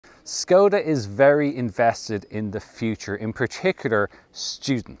Skoda is very invested in the future, in particular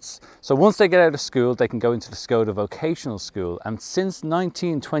students. So once they get out of school, they can go into the Skoda Vocational School, and since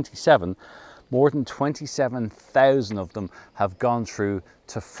 1927, more than 27,000 of them have gone through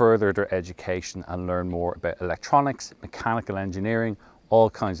to further their education and learn more about electronics, mechanical engineering, all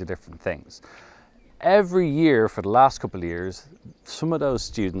kinds of different things. Every year for the last couple of years, some of those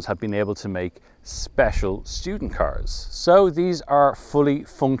students have been able to make special student cars. So these are fully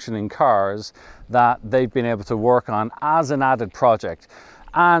functioning cars that they've been able to work on as an added project.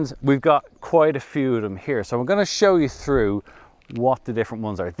 And we've got quite a few of them here. So I'm going to show you through what the different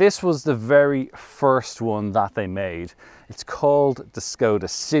ones are. This was the very first one that they made. It's called the Skoda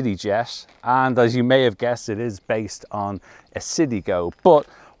Citijet, and as you may have guessed, it is based on a Citigo. But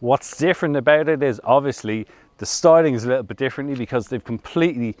what's different about it is obviously the styling is a little bit differently because they've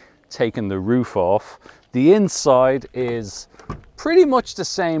completely taken the roof off. The inside is pretty much the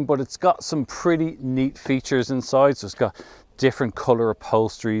same, but it's got some pretty neat features inside. So it's got different color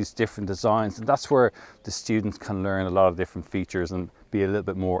upholsteries, different designs, and that's where the students can learn a lot of different features and be a little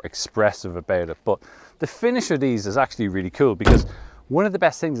bit more expressive about it. But the finish of these is actually really cool because one of the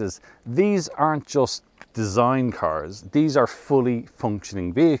best things is these aren't just design cars, these are fully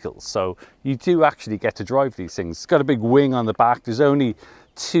functioning vehicles. So you do actually get to drive these things. It's got a big wing on the back. There's only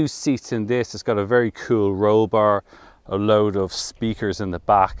 2 seats in this. It's got a very cool roll bar, a load of speakers in the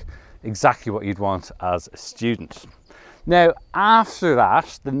back, exactly what you'd want as a student. Now, after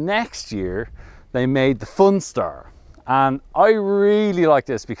that, the next year, they made the Funstar. And I really like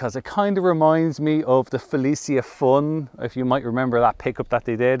this because it kind of reminds me of the Felicia Fun, if you might remember that pickup that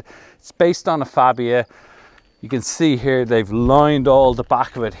they did. It's based on a Fabia. You can see here, they've lined all the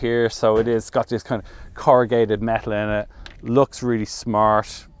back of it here. So it is got this kind of corrugated metal in it. Looks really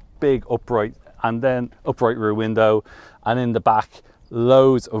smart, big upright, and then upright rear window. And in the back,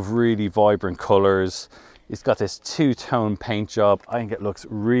 loads of really vibrant colors. It's got this 2-tone paint job. I think it looks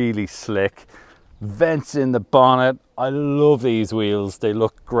really slick. Vents in the bonnet. I love these wheels. They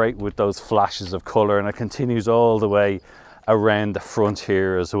look great with those flashes of color, and it continues all the way around the front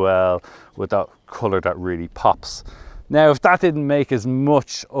here as well with that color that really pops. Now, if that didn't make as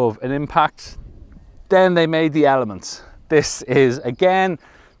much of an impact, then they made the Element. This is, again,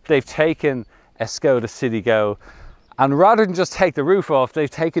 they've taken a Skoda Citigo, and rather than just take the roof off, they've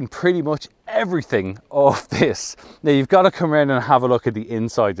taken pretty much everything off this. Now you've got to come around and have a look at the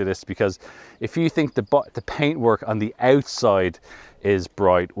inside of this, because if you think the paintwork on the outside is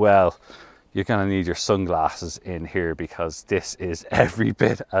bright, well, you're going to need your sunglasses in here because this is every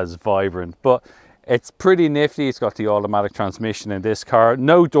bit as vibrant. But it's pretty nifty. It's got the automatic transmission in this car.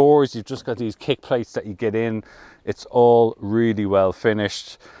 No doors, you've just got these kick plates that you get in. It's all really well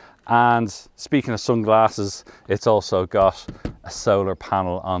finished. And speaking of sunglasses, it's also got a solar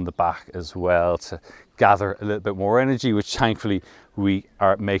panel on the back as well to gather a little bit more energy, which thankfully we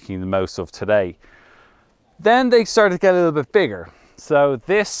are making the most of today. Then they started to get a little bit bigger. So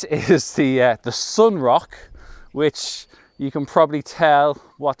this is the Sunroq, which you can probably tell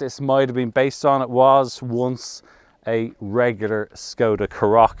what this might have been based on. It was once a regular Skoda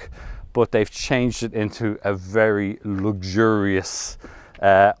Karoq, but they've changed it into a very luxurious,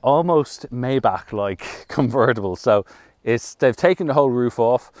 almost Maybach-like convertible. So they've taken the whole roof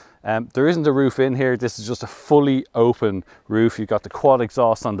off. There isn't a roof in here. This is just a fully open roof. You've got the quad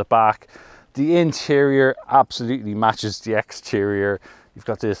exhaust on the back. The interior absolutely matches the exterior. You've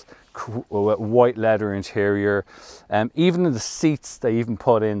got this white leather interior. Even in the seats, they even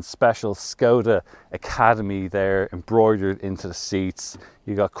put in special Skoda Academy there, embroidered into the seats.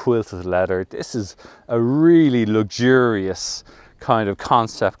 You got quilted leather. This is a really luxurious kind of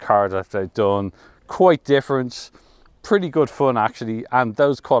concept car that they've done. Quite different, pretty good fun actually, and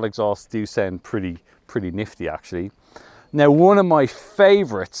those quad exhausts do sound pretty nifty actually. Now, one of my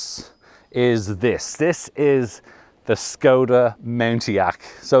favorites is this. This is the Skoda Mountiaq.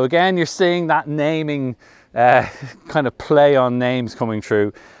 So again, you're seeing that naming kind of play on names coming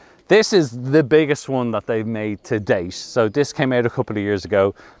through. This is the biggest one that they've made to date. So this came out a couple of years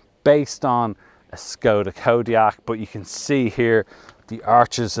ago based on a Skoda Kodiaq, but you can see here the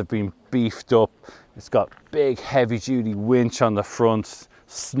arches have been beefed up. It's got big heavy duty winch on the front,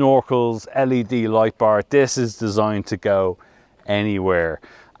 snorkels, LED light bar. This is designed to go anywhere,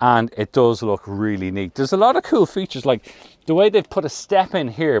 and it does look really neat. There's a lot of cool features, like the way they've put a step in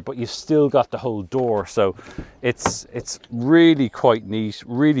here, but you've still got the whole door. So it's really quite neat,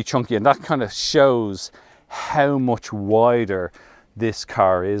 really chunky, and that kind of shows how much wider this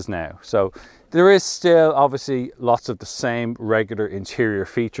car is now. So There is still obviously lots of the same regular interior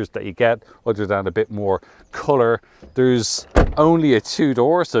features that you get, other than a bit more colour. There's only a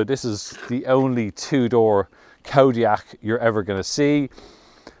 2-door, so this is the only 2-door Kodiaq you're ever going to see.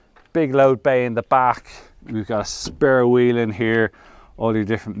 Big load bay in the back. We've got a spare wheel in here, all your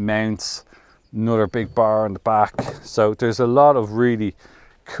different mounts, another big bar in the back. So there's a lot of really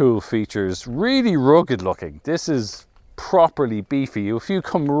cool features, really rugged looking. This is properly beefy. If you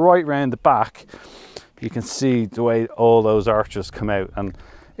come right round the back, you can see the way all those arches come out, and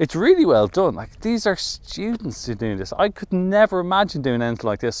it's really well done. Like, these are students who are doing this. I could never imagine doing anything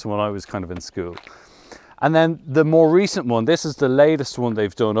like this when I was kind of in school. And then the more recent one, this is the latest one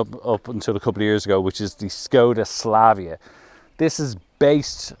they've done up until a couple of years ago, which is the Skoda Slavia. This is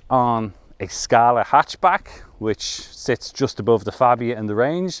based on a Scala hatchback, which sits just above the Fabia in the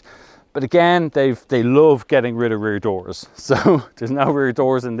range. But again, they love getting rid of rear doors. So there's no rear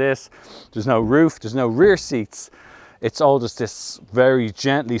doors in this. There's no roof, there's no rear seats. It's all just this very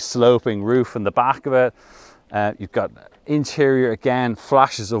gently sloping roof in the back of it. You've got interior, again,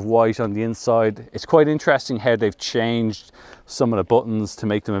 flashes of white on the inside. It's quite interesting how they've changed some of the buttons to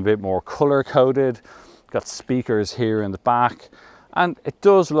make them a bit more color coded. Got speakers here in the back, and it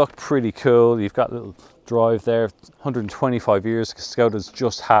does look pretty cool. You've got a little drive there, 125 years, because Skoda's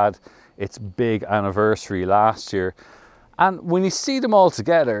just had its big anniversary last year. And when you see them all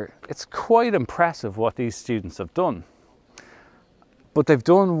together, it's quite impressive what these students have done. But they've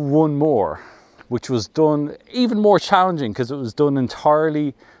done one more, which was done even more challenging because it was done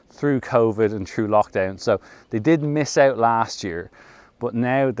entirely through COVID and through lockdown. So they did miss out last year, but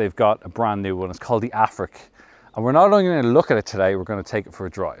now they've got a brand new one. It's called the Afriq. And we're not only going to look at it today, we're going to take it for a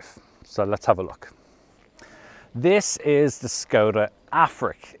drive. So let's have a look. This is the Skoda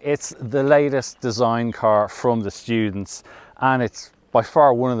Afriq. It's the latest design car from the students, and it's by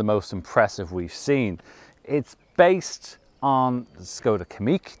far one of the most impressive we've seen. It's based on the Skoda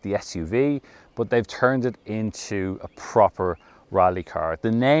Kamiq, the SUV, but they've turned it into a proper rally car.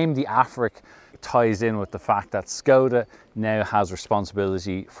 The name, the Afriq, ties in with the fact that Skoda now has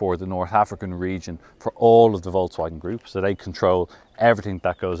responsibility for the North African region for all of the Volkswagen Group, so they control everything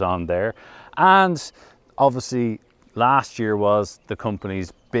that goes on there. And obviously last year was the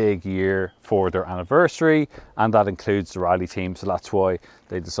company's big year for their anniversary, and that includes the rally team, so that's why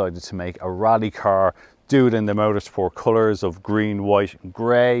they decided to make a rally car, do it in the motorsport colours of green, white and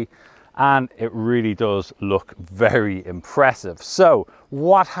grey, and it really does look very impressive. So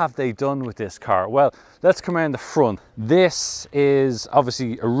what have they done with this car? Well, let's come around the front. This is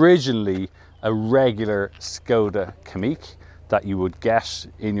obviously originally a regular Skoda Kamiq that you would get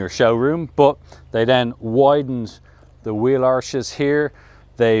in your showroom, but they then widened the wheel arches here.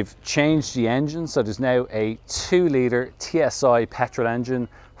 They've changed the engine, so there's now a 2-litre TSI petrol engine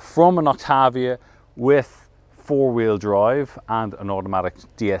from an Octavia with 4-wheel drive and an automatic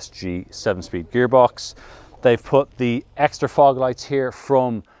DSG 7-speed gearbox. They've put the extra fog lights here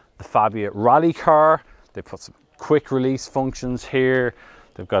from the Fabia rally car. They put some quick release functions here.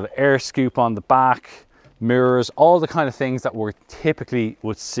 They've got an air scoop on the back, mirrors, all the kind of things that we typically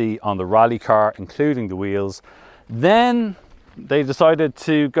would see on the rally car, including the wheels. Then they decided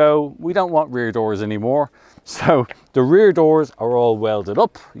to go, we don't want rear doors anymore. So the rear doors are all welded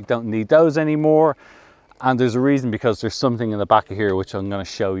up. You don't need those anymore. And there's a reason, because there's something in the back of here which I'm going to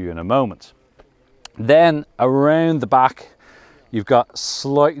show you in a moment. Then around the back, you've got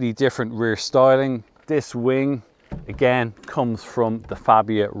slightly different rear styling. This wing, again, comes from the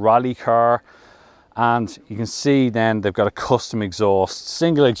Fabia rally car. And you can see then they've got a custom exhaust.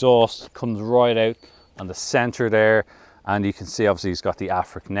 Single exhaust comes right out on the center there. And you can see obviously it's got the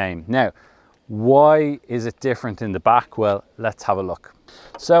Afriq name. Now, why is it different in the back? Well, let's have a look.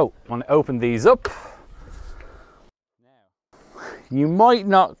 So when I open these up, you might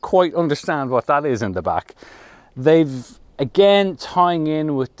not quite understand what that is in the back. They've, again, tying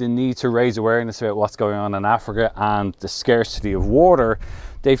in with the need to raise awareness about what's going on in Africa and the scarcity of water,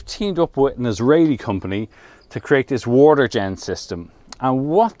 they've teamed up with an Israeli company to create this Watergen system. And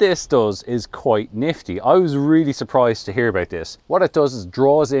what this does is quite nifty. I was really surprised to hear about this. What it does is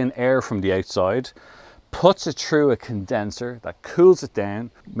draws in air from the outside, puts it through a condenser that cools it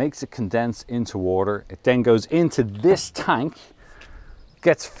down, makes it condense into water. It then goes into this tank,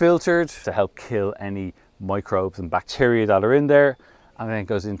 gets filtered to help kill any microbes and bacteria that are in there, and then it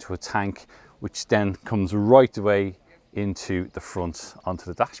goes into a tank which then comes right away into the front onto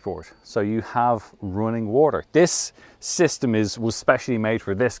the dashboard. So you have running water. This system was specially made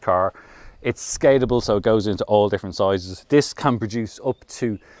for this car. It's scalable, so it goes into all different sizes. This can produce up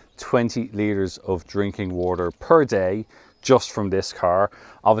to 20 litres of drinking water per day, just from this car.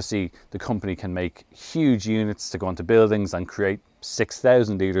 Obviously, the company can make huge units to go into buildings and create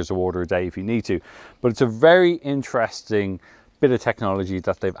 6,000 litres of water a day if you need to. But it's a very interesting bit of technology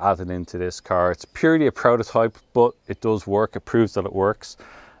that they've added into this car. It's purely a prototype, but it does work. It proves that it works.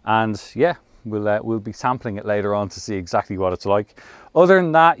 And yeah, we'll be sampling it later on to see exactly what it's like. Other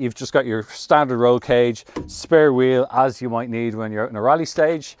than that, you've just got your standard roll cage, spare wheel as you might need when you're out in a rally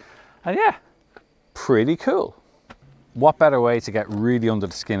stage. And yeah, pretty cool. What better way to get really under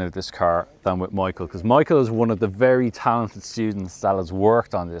the skin of this car than with Michael, because Michael is one of the very talented students that has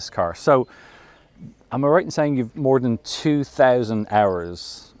worked on this car. So am I right in saying you've more than 2,000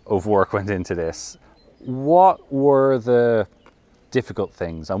 hours of work went into this? What were the difficult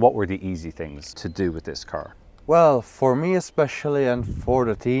things and what were the easy things to do with this car? Well, for me especially and for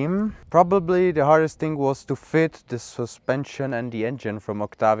the team, probably the hardest thing was to fit the suspension and the engine from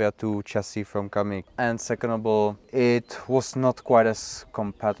Octavia to chassis from Kamiq. And second of all, it was not quite as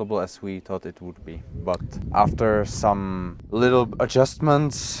compatible as we thought it would be. But after some little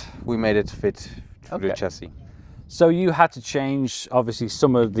adjustments, we made it fit to the chassis. So you had to change obviously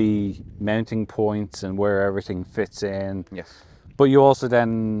some of the mounting points and where everything fits in. Yes. But you also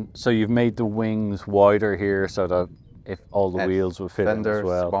then, so you've made the wings wider here so that if all the wheels will fit in as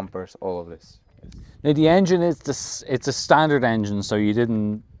well. Bumpers, all of this. Yes. Now the engine is it's a standard engine, so you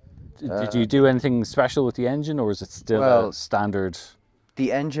did you do anything special with the engine, or is it still a standard?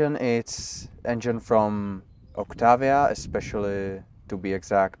 The engine, it's engine from Octavia, especially to be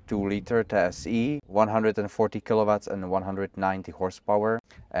exact 2-liter TSI, 140 kilowatts and 190 horsepower,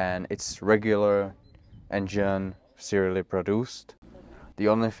 and it's regular engine, serially produced. The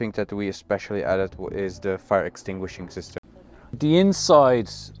only thing that we especially added is the fire extinguishing system. The inside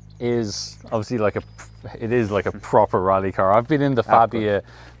is obviously like a proper rally car. I've been in the Fabia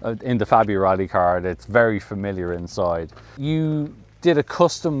rally car, and it's very familiar inside. You did a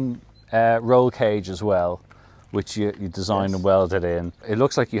custom roll cage as well, which you designed and welded in. It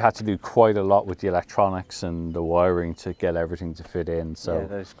looks like you had to do quite a lot with the electronics and the wiring to get everything to fit in. So yeah,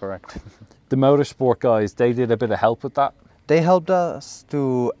 that is correct. The motorsport guys, they did a bit of help with that? They helped us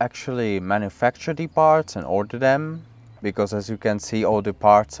to actually manufacture the parts and order them, because as you can see, all the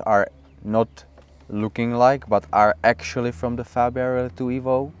parts are not looking like, but are actually from the Fabia Rally 2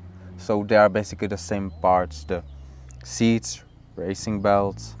 Evo. So they are basically the same parts: the seats, racing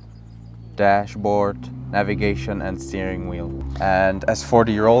belts, dashboard, navigation and steering wheel. And as for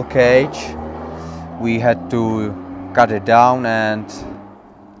the roll cage, we had to cut it down and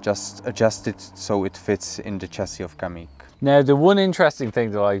just adjust it so it fits in the chassis of Kamiq. Now the one interesting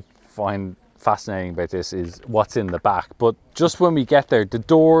thing that I find fascinating about this is what's in the back, but just when we get there, the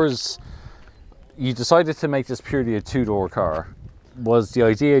doors, you decided to make this purely a two-door car. Was the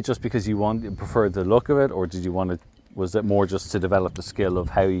idea just because you preferred the look of it, or did you want to, was it more just to develop the skill of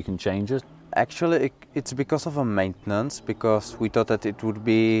how you can change it? Actually, it's because of a maintenance, because we thought that it wouldn't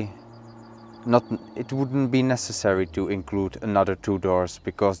be necessary to include another two doors,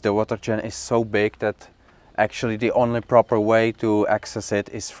 because the Watergen is so big that actually the only proper way to access it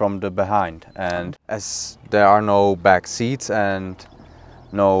is from the behind. And as there are no back seats and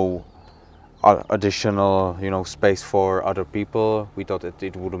no additional, space for other people, we thought that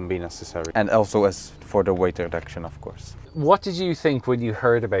it wouldn't be necessary. And also as for the weight reduction, of course. What did you think when you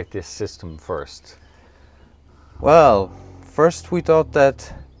heard about this system first? Well, first we thought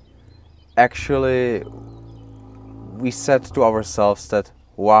that actually we said to ourselves that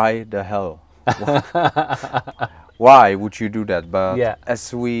why the hell? Why would you do that? But yeah,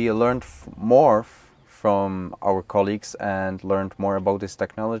 as we learned more from our colleagues and learned more about this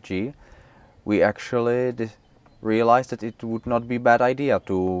technology, we actually realized that it would not be a bad idea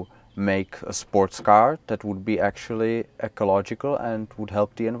to make a sports car that would be actually ecological and would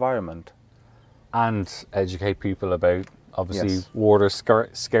help the environment. And educate people about, obviously, water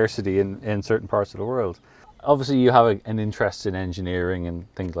scarcity in certain parts of the world. Obviously, you have an interest in engineering and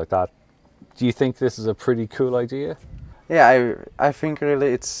things like that. Do you think this is a pretty cool idea? Yeah, I think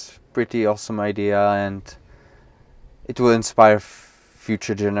really it's a pretty awesome idea, and it will inspire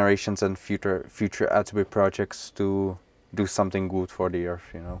future generations and future Azubi projects to do something good for the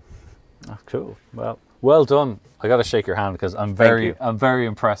earth, Oh, cool. Well done. I got to shake your hand because I'm very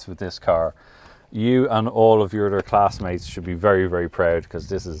impressed with this car. You and all of your other classmates should be very, very proud, because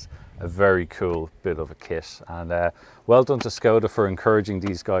this is a very cool bit of a kit. And well done to Skoda for encouraging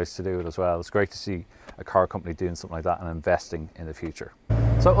these guys to do it as well. It's great to see a car company doing something like that and investing in the future.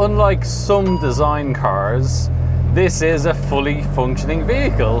 So unlike some design cars, this is a fully functioning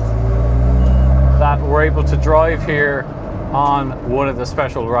vehicle that we're able to drive here on one of the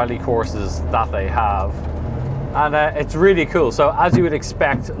special rally courses that they have. And it's really cool. So as you would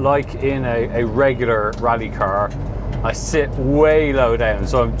expect, like in a regular rally car, I sit way low down,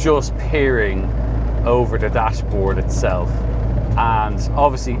 so I'm just peering over the dashboard itself. And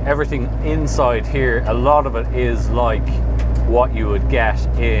obviously everything inside here, a lot of it is like what you would get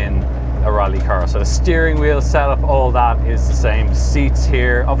in a rally car. So the steering wheel setup, all that is the same. The seats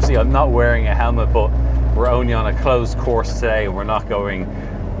here, obviously I'm not wearing a helmet, but we're only on a closed course today and we're not going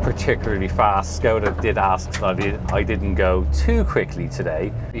particularly fast. Skoda did ask that I didn't go too quickly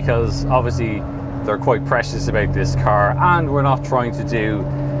today, because obviously they're quite precious about this car, and we're not trying to do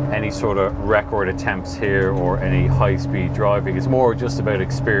any sort of record attempts here or any high-speed driving. It's more just about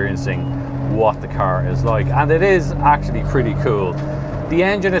experiencing what the car is like, and it is actually pretty cool. The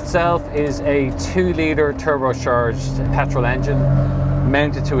engine itself is a 2-litre turbocharged petrol engine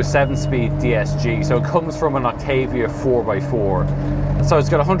mounted to a 7-speed DSG, so it comes from an Octavia 4x4. So it's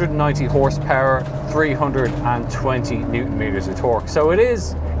got 190 horsepower, 320 newton meters of torque, so it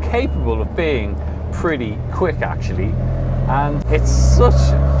is capable of being pretty quick actually, and it's such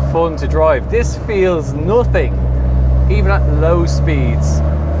fun to drive. This feels nothing, even at low speeds,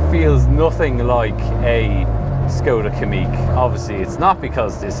 feels nothing like a Skoda Kamiq. Obviously it's not,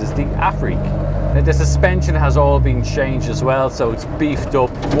 because this is the Afriq. Now, the suspension has all been changed as well, so it's beefed up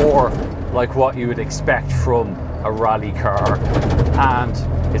more like what you would expect from a rally car,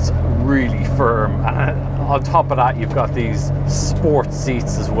 and it's really firm. And on top of that, you've got these sport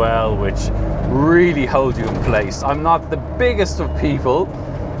seats as well, which really hold you in place. I'm not the biggest of people,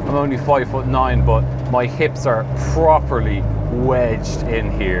 I'm only 5'9", but my hips are properly wedged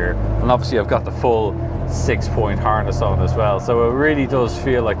in here, and obviously I've got the full 6-point harness on as well, so it really does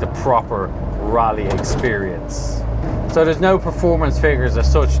feel like the proper rally experience. So there's no performance figures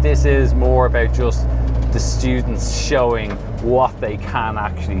as such. This is more about just the students showing what they can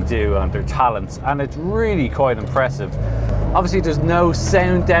actually do and their talents, and it's really quite impressive. Obviously there's no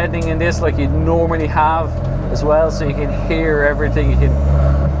sound deadening in this like you'd normally have as well, so you can hear everything. You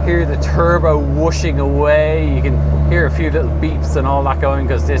can hear the turbo whooshing away, you can hear a few little beeps and all that going,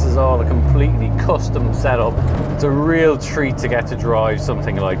 because this is all a completely custom setup. It's a real treat to get to drive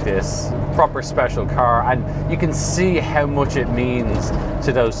something like this, proper special car, and you can see how much it means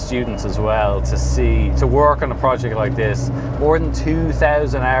to those students as well to work on a project like this. More than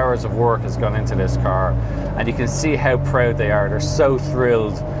 2,000 hours of work has gone into this car, and you can see how proud they are. They're so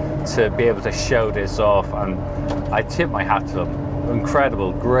thrilled to be able to show this off, and I tip my hat to them.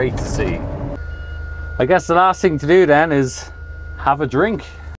 Incredible, great to see. I guess the last thing to do then is have a drink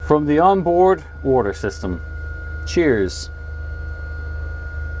from the onboard water system. Cheers.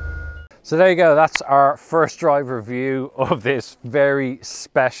 So there you go, that's our first drive review of this very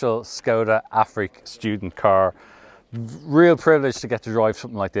special Skoda Afriq student car. Real privilege to get to drive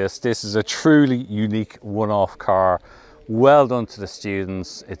something like this. This is a truly unique one-off car. Well done to the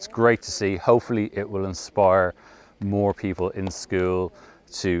students. It's great to see. Hopefully it will inspire more people in school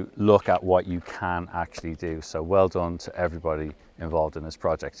to look at what you can actually do. So well done to everybody involved in this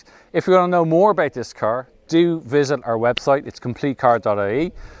project. If you want to know more about this car, do visit our website. It's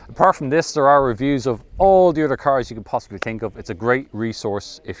CompleteCar.ie. Apart from this, there are reviews of all the other cars you could possibly think of. It's a great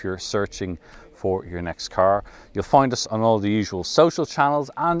resource if you're searching for your next car. You'll find us on all the usual social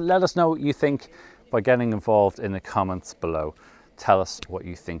channels, and let us know what you think by getting involved in the comments below. Tell us what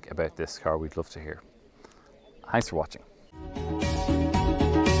you think about this car. We'd love to hear. Thanks for watching.